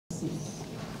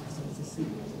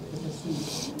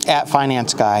At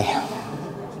finance guy.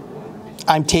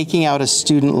 I'm taking out a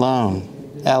student loan.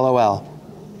 LOL.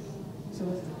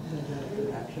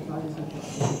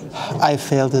 I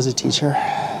failed as a teacher.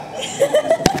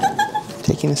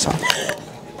 Taking this off.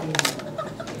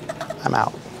 I'm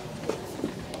out.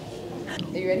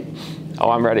 Are you ready? Oh,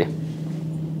 I'm ready.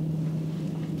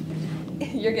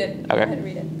 You're good. Okay. Go ahead and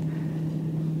read it.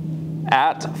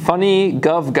 At Funny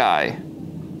Gov Guy.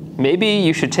 Maybe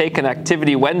you should take an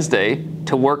activity Wednesday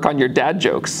to work on your dad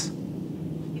jokes.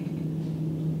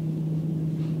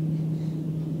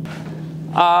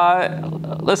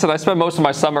 Listen, I spend most of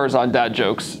my summers on dad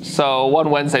jokes, so one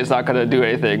Wednesday's not going to do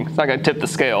anything. It's not going to tip the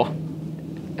scale.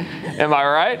 Am I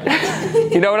right?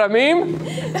 You know what I mean?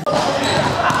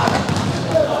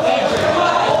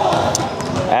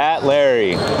 At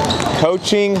Larry,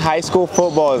 coaching high school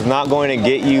football is not going to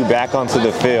get you back onto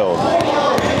the field.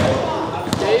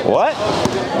 What?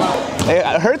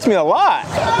 It hurts me a lot.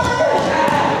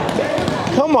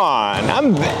 Come on,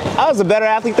 I was a better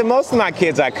athlete than most of my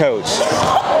kids I coached.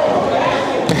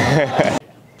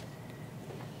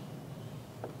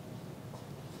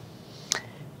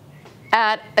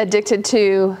 At Addicted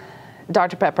to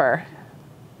Dr. Pepper.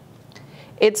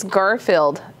 It's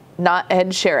Garfield, not Ed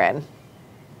Sheeran.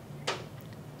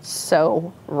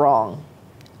 So wrong.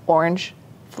 Orange,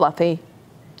 fluffy,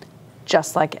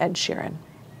 just like Ed Sheeran.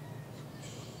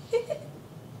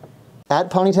 At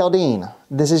Ponytail Dean,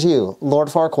 this is you, Lord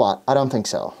Farquaad. I don't think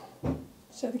so.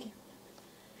 Show the camera.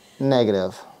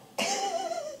 Negative.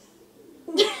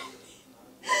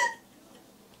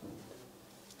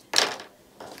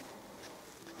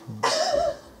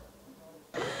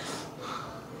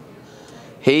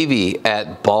 Havy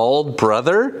at Bald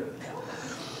Brother.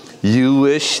 You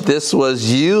wish this was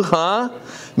you, huh?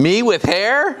 Me with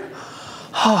hair?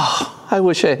 Oh, I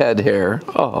wish I had hair.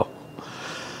 Oh.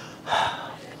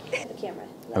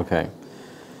 Okay.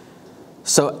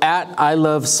 So at I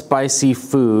love spicy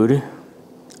food,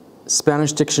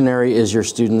 Spanish dictionary is your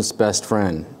student's best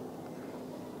friend.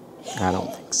 I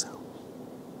don't think so.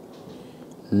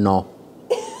 No.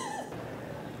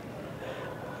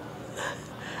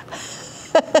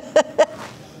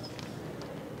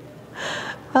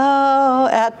 Oh,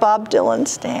 at Bob Dylan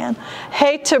Stan.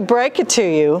 Hate to break it to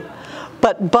you,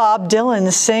 but Bob Dylan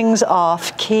sings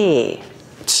off key.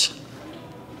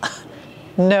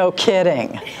 No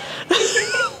kidding.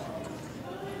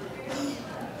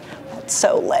 That's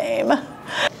so lame.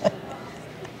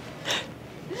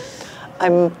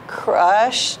 I'm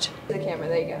crushed. The camera,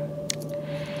 there you go.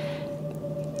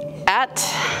 At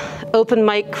Open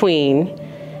Mic Queen,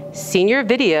 senior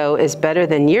video is better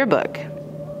than yearbook.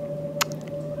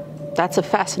 That's a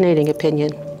fascinating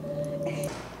opinion.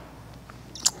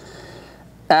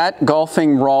 At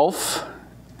Golfing Rolf,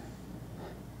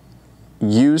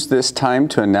 use this time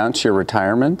to announce your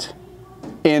retirement.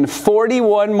 In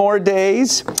 41 more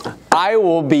days, I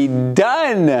will be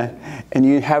done. And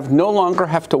you no longer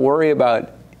have to worry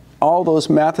about all those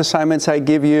math assignments I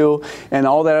give you and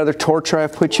all that other torture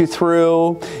I've put you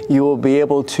through. You will be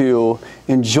able to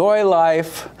enjoy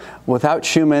life without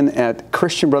Schumann at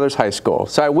Christian Brothers High School.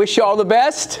 So I wish you all the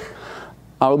best.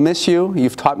 I'll miss you.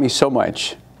 You've taught me so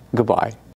much. Goodbye.